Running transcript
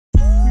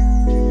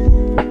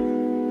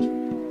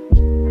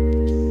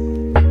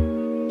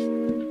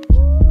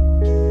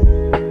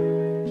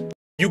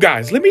You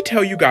guys, let me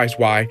tell you guys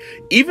why,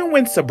 even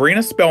when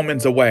Sabrina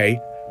Spellman's away,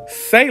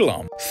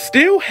 Salem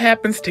still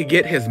happens to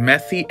get his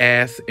messy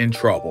ass in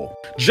trouble.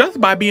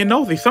 Just by being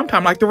nosy,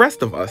 sometime like the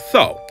rest of us.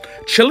 So,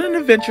 Chilling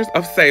Adventures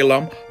of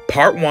Salem,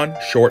 Part 1,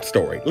 short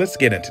story. Let's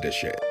get into this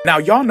shit. Now,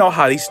 y'all know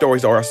how these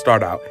stories are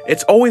start out.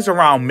 It's always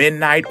around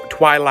midnight,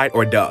 twilight,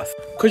 or dusk.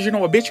 Cause you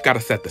know a bitch gotta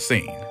set the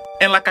scene.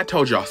 And like I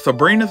told y'all,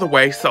 Sabrina's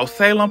away, so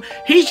Salem,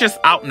 he's just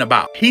out and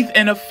about. He's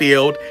in a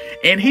field,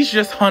 and he's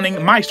just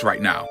hunting mice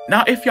right now.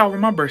 Now, if y'all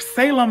remember,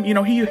 Salem, you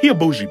know, he a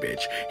bougie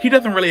bitch. He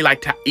doesn't really like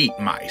to eat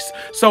mice.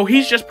 So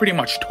he's just pretty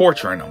much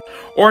torturing them,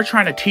 or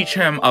trying to teach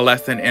him a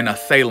lesson in a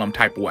Salem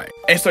type way.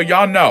 And so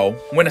y'all know,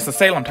 when it's a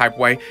Salem type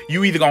way,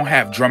 you either gonna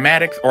have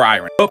dramatics or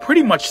irony. But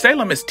pretty much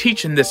Salem is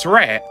teaching this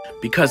rat,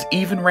 because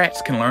even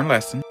rats can learn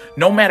lessons.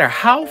 No matter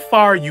how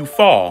far you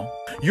fall,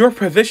 your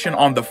position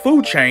on the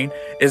food chain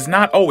is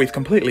not always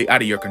completely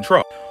out of your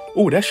control.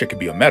 Ooh, that shit could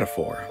be a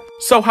metaphor.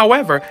 So,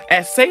 however,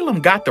 as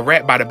Salem got the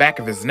rat by the back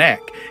of his neck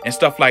and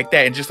stuff like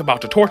that and just about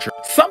to torture,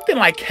 something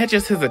like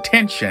catches his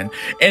attention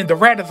and the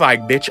rat is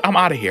like, bitch, I'm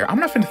out of here. I'm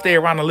not finna stay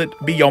around and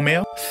be your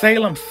meal.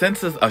 Salem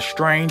senses a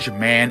strange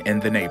man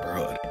in the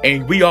neighborhood.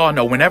 And we all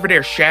know whenever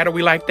they're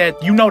shadowy like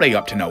that, you know they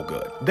up to no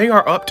good. They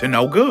are up to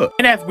no good.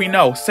 And as we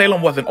know,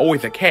 Salem wasn't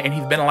always a cat and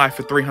he's been alive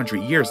for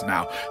 300 years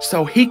now.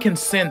 So he can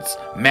sense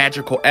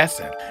magical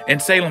essence. And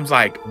Salem's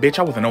like, bitch,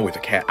 I wasn't always a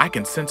cat. I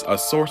can sense a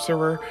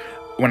sorcerer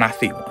when I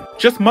see one.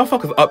 Just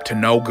motherfuckers up to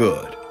no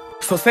good.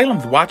 So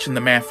Salem's watching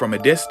the man from a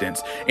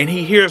distance and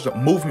he hears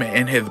movement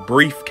in his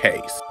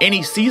briefcase. And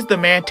he sees the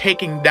man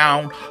taking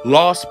down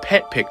lost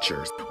pet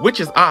pictures. Which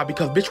is odd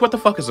because bitch, what the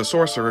fuck is a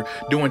sorcerer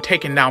doing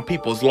taking down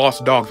people's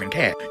lost dogs and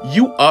cats?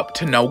 You up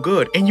to no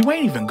good. And you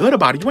ain't even good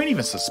about it. You ain't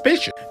even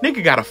suspicious.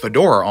 Nigga got a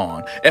fedora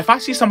on. If I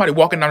see somebody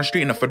walking down the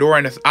street in a fedora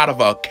and it's out of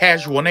a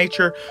casual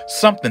nature,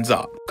 something's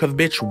up. Cause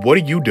bitch, what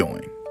are you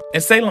doing?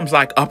 And Salem's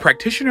like, a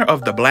practitioner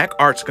of the black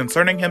arts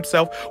concerning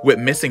himself with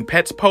missing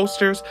pets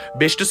posters?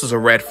 Bitch, this is a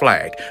red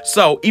flag.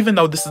 So even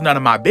though this is none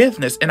of my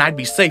business and I'd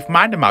be safe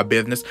minding my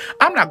business,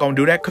 I'm not gonna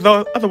do that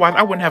because otherwise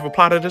I wouldn't have a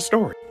plot of the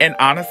story. And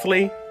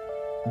honestly,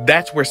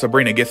 that's where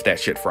Sabrina gets that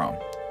shit from.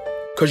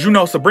 Cause you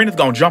know Sabrina's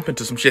gonna jump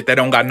into some shit that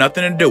don't got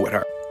nothing to do with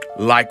her.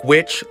 Like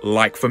witch,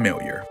 like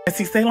familiar. And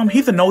see, Salem,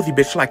 he's a nosy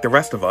bitch like the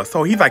rest of us.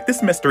 So he's like,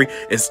 this mystery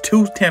is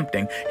too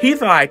tempting. He's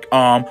like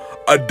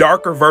a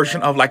darker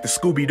version of like the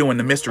Scooby-Doo and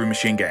the Mystery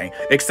Machine gang,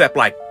 except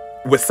like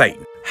with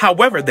Satan.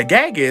 However, the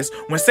gag is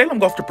when Salem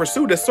goes to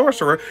pursue this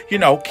sorcerer, you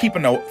know,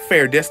 keeping a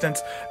fair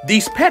distance,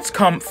 these pets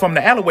come from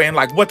the alleyway and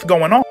like, what's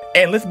going on?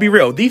 And let's be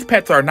real, these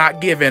pets are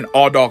not given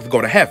all dogs go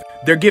to heaven.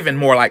 They're given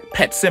more like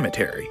Pet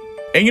Sematary.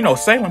 And you know,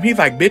 Salem, he's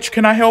like, bitch,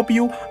 can I help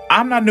you?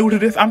 I'm not new to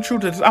this. I'm true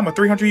to this. I'm a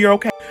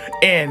 300-year-old cat.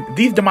 And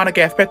these demonic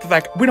ass pets is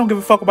like, we don't give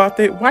a fuck about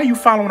that. Why are you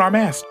following our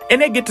master?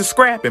 And they get to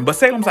scrapping. But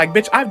Salem's like,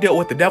 bitch, I've dealt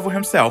with the devil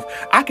himself.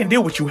 I can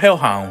deal with you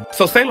hellhound.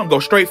 So Salem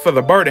goes straight for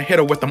the bird and hit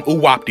her with them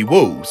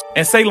ooh-wop-de-woos.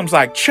 And Salem's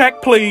like,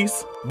 check,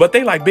 please. But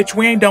they like, bitch,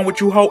 we ain't done with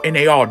you, ho. And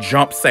they all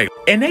jump Salem.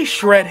 And they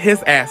shred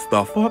his ass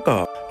the fuck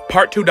up.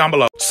 Part 2 down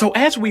below. So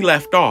as we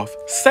left off,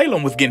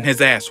 Salem was getting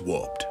his ass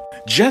whooped.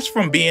 Just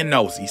from being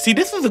nosy. See,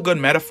 this is a good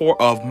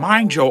metaphor of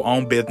mind your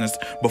own business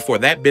before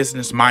that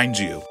business minds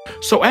you.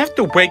 So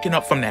after waking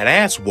up from that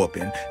ass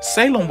whooping,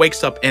 Salem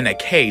wakes up in a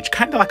cage,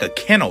 kind of like a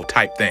kennel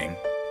type thing.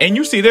 And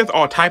you see there's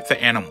all types of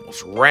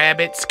animals.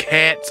 Rabbits,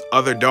 cats,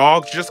 other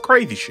dogs, just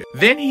crazy shit.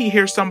 Then he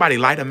hears somebody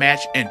light a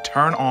match and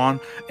turn on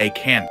a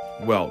candle.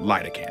 Well,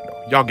 light a candle.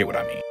 Y'all get what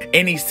I mean.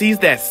 And he sees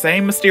that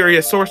same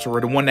mysterious sorcerer,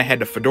 the one that had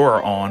the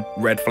fedora on,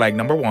 red flag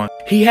number 1.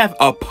 He has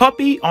a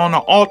puppy on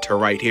an altar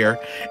right here,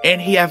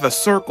 and he has a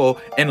circle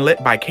and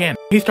lit by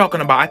candle. He's talking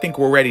about, I think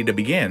we're ready to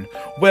begin.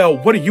 Well,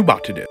 what are you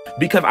about to do?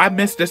 Because I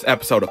missed this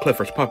episode of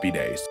Clifford's Puppy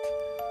Days.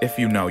 If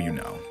you know, you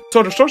know.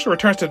 So the sorcerer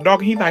returns to the dog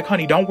and he's like,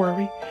 honey, don't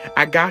worry.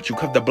 I got you,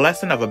 because the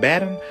blessing of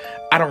Abaddon,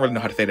 I don't really know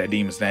how to say that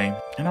demon's name,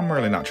 and I'm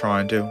really not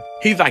trying to.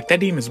 He's like, that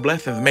demon's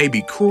blessings may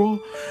be cruel,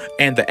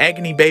 and the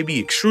agony may be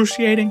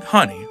excruciating,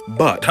 honey,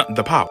 but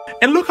the power.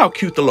 And look how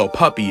cute the little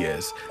puppy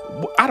is.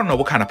 I don't know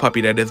what kind of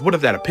puppy that is. What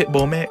is that, a pit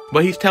bull mix?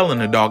 But he's telling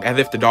the dog as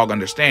if the dog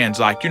understands,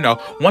 like, you know,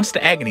 once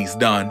the agony's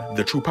done,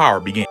 the true power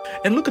begins.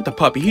 And look at the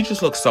puppy. He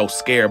just looks so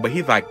scared, but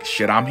he's like,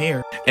 shit, I'm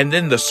here. And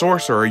then the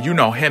sorcerer, you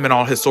know, him and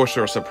all his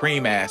sorcerer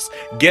supreme ass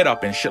get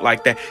up and shit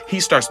like that. He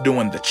starts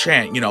doing the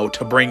chant, you know,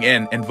 to bring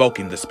in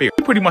invoking the spirit.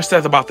 He pretty much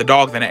says about the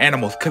dogs and the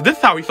animals, because this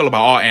is how we feel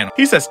about all animals.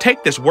 He says,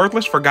 take this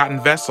worthless,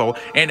 forgotten vessel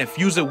and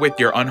infuse it with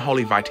your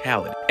unholy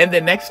vitality. And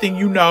the next thing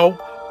you know,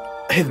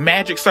 his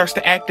magic starts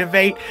to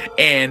activate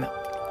and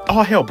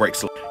all hell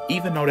breaks loose.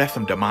 Even though that's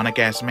some demonic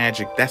ass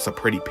magic, that's a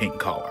pretty pink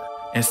color.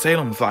 And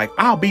Salem's like,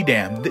 I'll be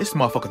damned, this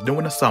motherfucker's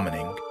doing a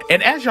summoning.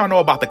 And as y'all know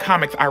about the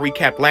comics I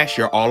recapped last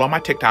year, all on my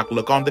TikTok,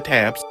 look on the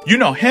tabs. You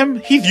know him,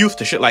 he's used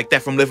to shit like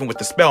that from living with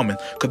the Spellman,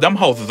 cause them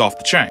hoes is off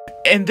the chain.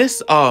 And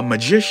this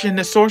magician,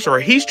 this sorcerer,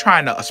 he's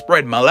trying to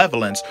spread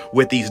malevolence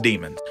with these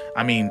demons.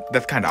 I mean,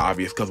 that's kind of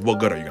obvious because what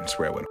good are you going to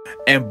spread with them?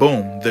 And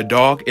boom, the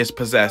dog is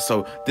possessed.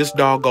 So this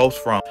dog goes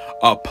from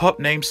a pup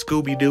named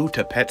Scooby-Doo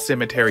to Pet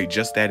Sematary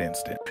just that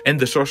instant. And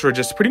the sorcerer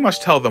just pretty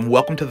much tells them,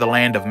 welcome to the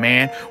land of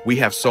man. We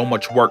have so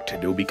much work to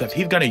do, because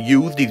he's going to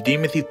use these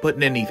demons he's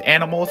putting in these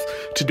animals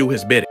to do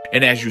his bidding.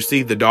 And as you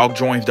see, the dog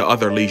joins the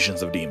other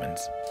legions of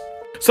demons.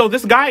 So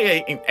this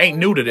guy ain't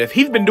new to this.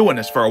 He's been doing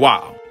this for a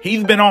while.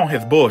 He's been on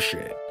his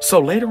bullshit. So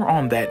later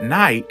on that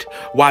night,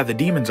 while the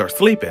demons are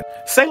sleeping,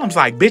 Salem's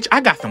like, bitch,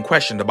 I got some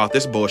questions about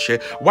this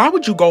bullshit. Why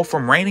would you go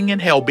from reigning in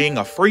hell, being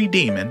a free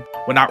demon?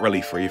 Well, not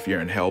really free if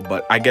you're in hell,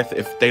 but I guess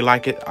if they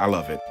like it, I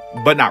love it.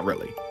 But not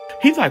really.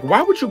 He's like,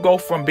 why would you go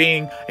from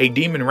being a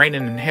demon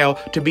reigning in hell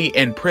to be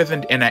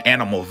imprisoned in an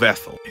animal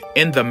vessel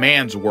in the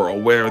man's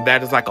world, where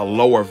that is like a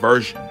lower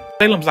version?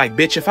 Salem's like,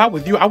 bitch, if I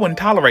was you, I wouldn't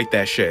tolerate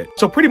that shit.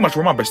 So pretty much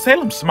remember,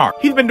 Salem's smart.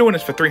 He's been doing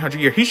this for 300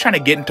 years. He's trying to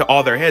get into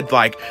all their heads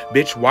like,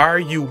 bitch, why are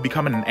you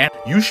becoming an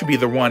animal? You should be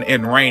the one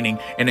in reigning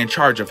and in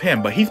charge of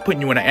him. But he's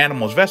putting you in an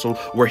animal's vessel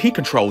where he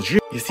controls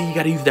you. You see, you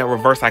gotta use that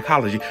reverse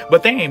psychology.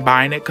 But they ain't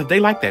buying it because they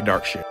like that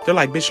dark shit. They're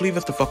like, bitch, leave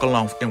us the fuck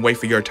alone and wait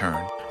for your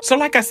turn. So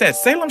like I said,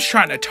 Salem's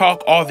trying to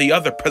talk all the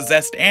other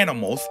possessed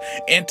animals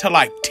into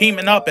like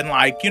teaming up and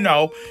like, you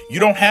know, you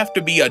don't have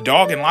to be a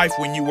dog in life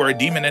when you were a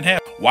demon in hell.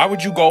 Why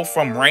would you go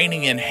from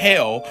reigning in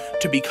hell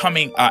to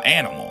becoming an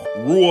animal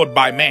ruled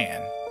by man?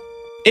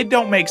 It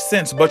don't make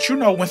sense, but you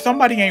know, when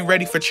somebody ain't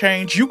ready for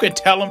change, you can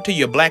tell them till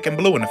you're black and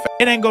blue in the face.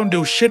 It ain't gonna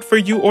do shit for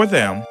you or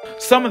them.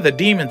 Some of the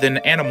demons in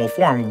the animal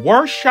form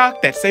were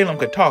shocked that Salem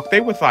could talk.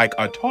 They was like,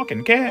 a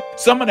talking cat?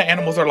 Some of the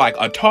animals are like,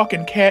 a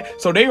talking cat?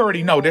 So they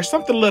already know there's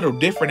something a little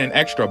different and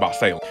extra about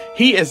Salem.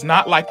 He is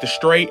not like the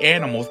stray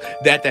animals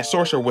that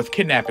sorcerer was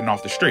kidnapping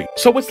off the street.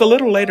 So it's a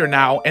little later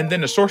now, and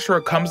then the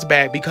sorcerer comes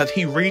back because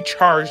he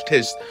recharged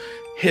his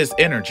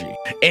energy,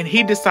 and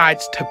he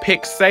decides to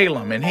pick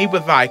Salem. And he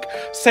was like,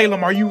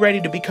 Salem, are you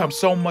ready to become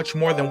so much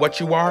more than what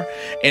you are?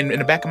 And in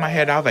the back of my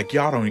head, I was like, you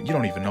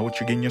don't even know what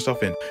you're getting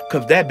yourself in,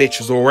 because that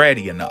bitch is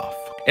already enough.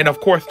 And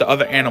of course the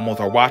other animals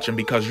are watching,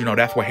 because you know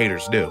that's what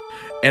haters do.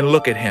 And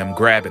look at him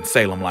grabbing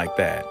Salem like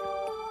that.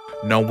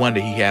 No wonder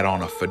he had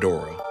on a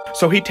fedora.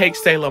 So he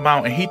takes Salem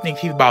out, and he thinks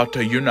he's about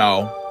to, you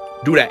know,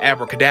 do that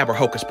abracadabra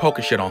hocus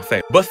pocus shit on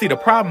Salem. But see, the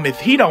problem is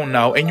he don't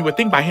know, and you would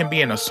think by him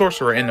being a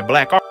sorcerer in the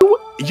black art,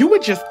 you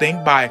would just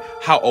think by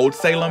how old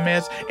Salem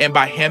is, and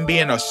by him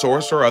being a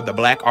sorcerer of the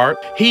black art,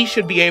 he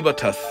should be able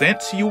to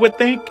sense, you would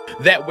think,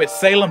 that with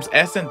Salem's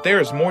essence, there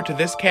is more to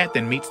this cat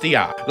than meets the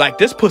eye. Like,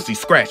 this pussy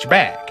scratched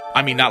back.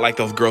 I mean, not like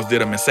those girls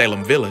did him in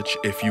Salem Village.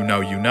 If you know,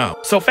 you know.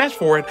 So fast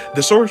forward,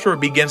 the sorcerer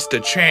begins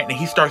to chant, and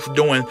he starts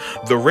doing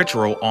the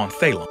ritual on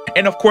Salem.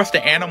 And of course,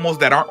 the animals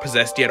that aren't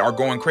possessed yet are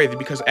going crazy,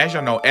 because as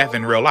y'all know, as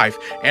in real life,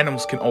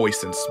 animals can always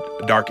sense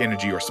dark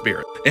energy or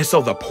spirit. And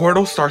so the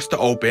portal starts to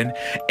open,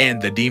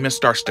 and the demon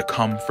starts to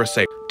come for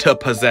Salem to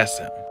possess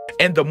him.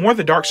 And the more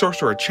the dark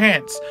sorcerer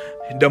chants,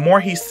 the more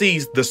he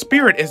sees the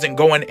spirit isn't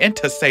going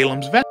into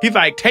Salem's vessel. He's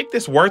like, take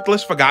this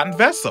worthless, forgotten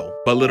vessel.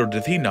 But little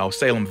does he know,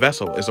 Salem's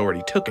vessel is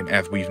already taken,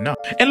 as we've known.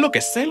 And look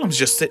at Salem's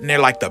just sitting there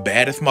like the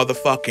baddest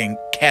motherfucking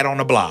cat on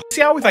the block.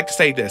 See, I always like to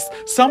say this.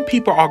 Some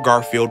people are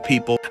Garfield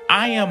people.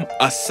 I am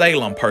a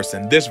Salem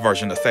person, this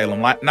version of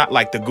Salem, not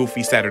like the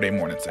goofy Saturday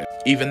morning Salem,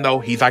 even though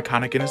he's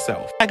iconic in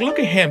himself. Like, look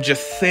at him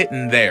just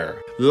sitting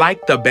there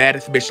like the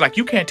baddest bitch. Like,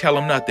 you can't tell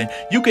him nothing.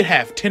 You could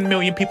have 10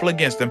 million people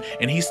against him,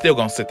 and he's still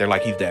gonna sit there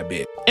like he's that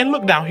big. And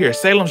look down here,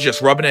 Salem's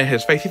just rubbing it in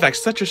his face. He's like,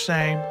 such a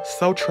shame,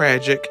 so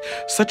tragic,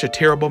 such a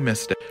terrible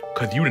mistake,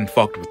 cause you done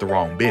fucked with the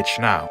wrong bitch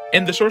now.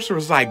 And the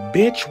sorcerer's like,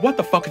 bitch, what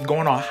the fuck is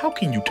going on? How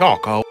can you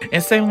talk, ho?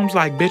 And Salem's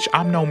like, bitch,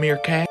 I'm no mere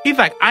cat. He's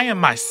like, I am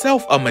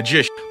myself a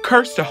magician,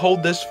 cursed to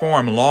hold this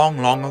form long,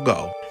 long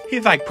ago.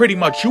 He's like, pretty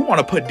much, you want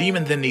to put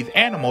demons in these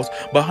animals,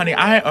 but honey,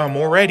 I am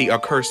already a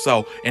cursed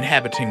soul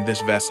inhabiting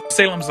this vessel.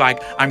 Salem's like,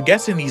 I'm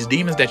guessing these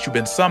demons that you've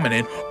been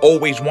summoning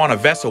always want a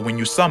vessel when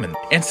you summon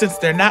them. And since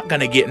they're not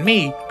gonna get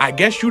me, I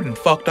guess you done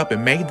fucked up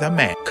and made them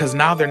mad, cause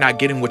now they're not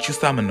getting what you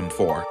summoned them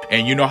for.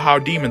 And you know how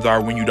demons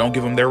are when you don't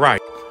give them their right.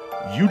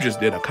 You just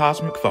did a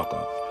cosmic fuck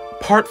up.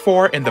 Part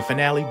 4 in the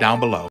finale down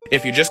below.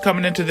 If you're just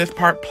coming into this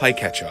part, play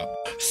catch up.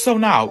 So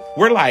now,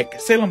 we're like,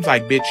 Salem's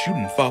like, bitch, you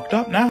done fucked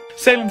up now.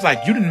 Salem's like,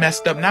 you done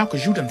messed up now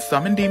because you done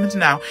summoned demons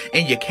now,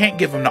 and you can't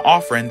give them the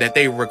offering that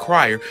they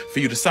require for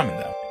you to summon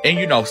them. And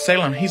you know,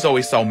 Salem, he's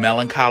always so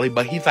melancholy,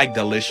 but he's like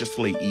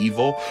deliciously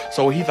evil.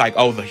 So he's like,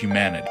 oh, the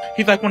humanity.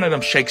 He's like one of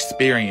them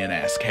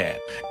Shakespearean-ass cat.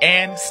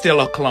 And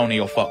still a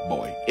colonial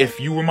fuckboy. If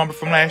you remember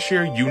from last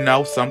year, you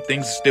know some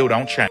things still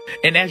don't change.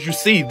 And as you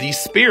see, these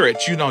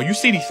spirits, you know, you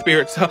see these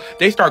spirits,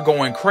 they start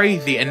going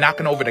crazy and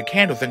knocking over the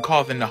candles and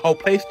causing the whole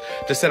place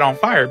to set on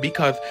fire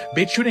because,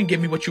 bitch, you didn't give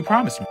me what you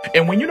promised me.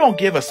 And when you don't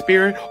give a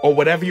spirit or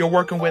whatever you're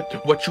working with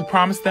what you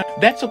promised them,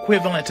 that's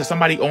equivalent to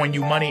somebody owing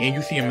you money and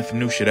you see them in some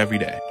new shit every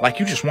day. Like,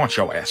 you just want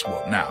your ass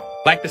whooped now.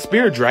 Like, the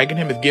spirit dragging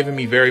him is giving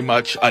me very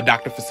much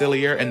Dr.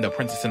 Facilier and the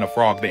Princess and the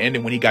Frog. The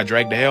ending when he got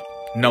dragged to hell.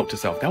 Note to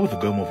self, that was a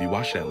good movie.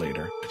 Watch that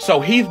later.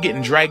 So he's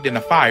getting dragged in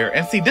the fire.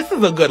 And see, this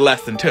is a good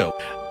lesson too.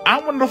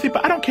 I'm one of those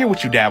people, I don't care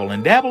what you dabble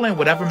in. Dabble in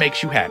whatever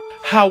makes you happy.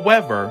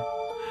 However,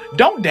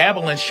 don't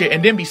dabble in shit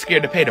and then be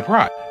scared to pay the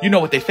price. You know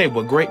what they say,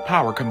 with great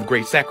power comes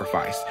great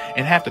sacrifice.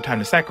 And half the time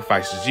the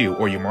sacrifice is you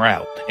or your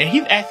morale. And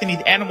he's asking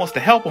these animals to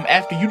help him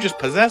after you just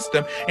possessed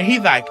them. And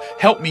he's like,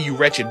 help me, you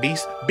wretched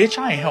beast. Bitch,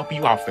 I ain't helping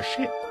you out for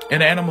shit.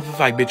 And the animals is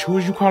like, bitch, who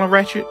is you calling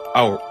wretched?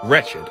 Oh,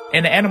 wretched.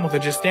 And the animals are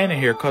just standing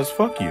here cause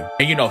fuck you.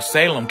 And you know,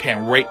 Salem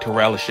can't wait to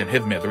relish in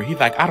his misery. He's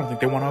like, I don't think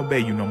they want to obey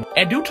you no more.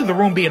 And due to the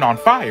room being on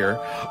fire,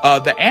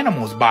 the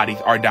animals' bodies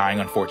are dying,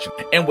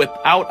 unfortunately. And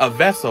without a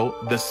vessel,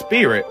 the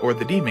spirit or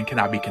the demon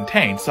cannot be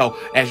contained. So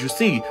as you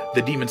see,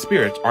 the demon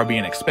spirits are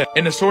being expelled.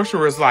 And the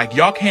sorcerer is like,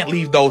 y'all can't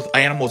leave those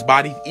animals'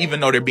 bodies even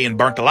though they're being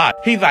burnt alive.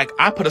 He's like,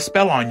 I put a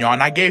spell on y'all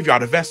and I gave y'all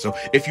the vessel.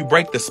 If you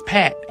break this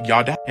pact,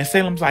 y'all die. And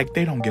Salem's like,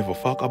 they don't give a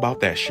fuck about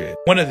that shit.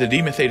 One of the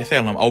demons say to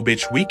Salem, oh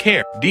bitch, we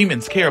care.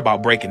 Demons care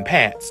about breaking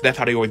pacts. That's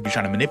how they always be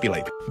trying to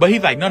manipulate them. But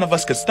he's like, none of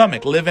us could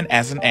stomach living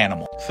as an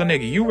animal. So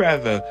nigga, you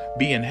rather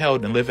be in hell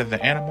than live as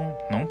an animal?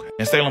 Okay.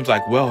 And Salem's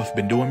like, well, it's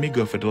been doing me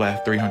good for the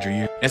last 300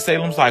 years. And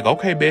Salem's like,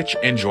 okay bitch,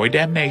 enjoy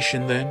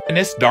damnation then. And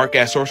this dark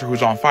ass sorcerer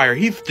who's on fire,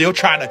 he's still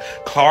trying to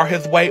claw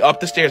his way up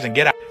the stairs and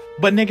get out.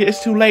 But nigga,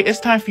 it's too late. It's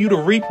time for you to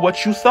reap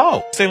what you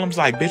sow. Salem's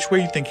like, bitch,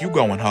 where you think you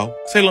going, ho?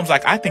 Salem's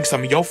like, I think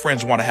some of your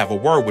friends want to have a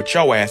word with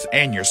your ass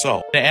and your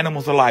soul. The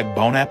animals are like,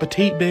 bon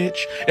appetit, bitch.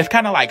 It's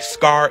kind of like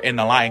Scar in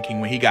The Lion King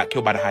when he got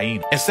killed by the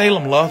hyena. And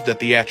Salem loves the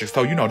theatrics,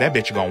 so you know that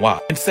bitch gonna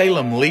watch. And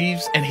Salem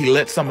leaves and he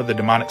lets some of the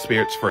demonic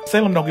spirits free.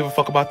 Salem don't give a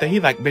fuck about that.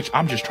 He's like, bitch,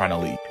 I'm just trying to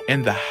leave.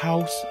 And the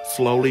house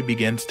slowly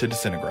begins to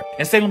disintegrate.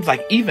 And Salem's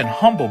like, even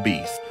humble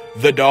beasts,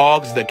 the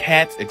dogs, the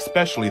cats,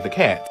 especially the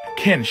cats,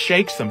 can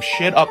shake some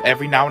shit up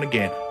every now and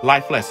again.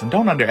 Life lesson,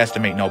 don't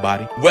underestimate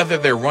nobody. Whether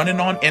they're running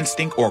on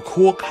instinct or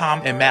cool,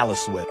 calm, and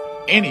malice with,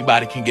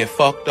 anybody can get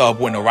fucked up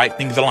when the right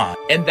things align.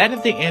 And that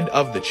is the end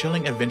of The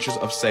Chilling Adventures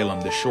of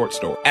Salem, the short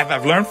story. As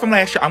I've learned from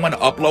last year, I'm going to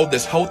upload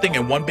this whole thing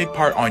in one big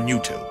part on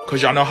YouTube,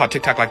 because y'all know how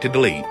TikTok like to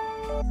delete.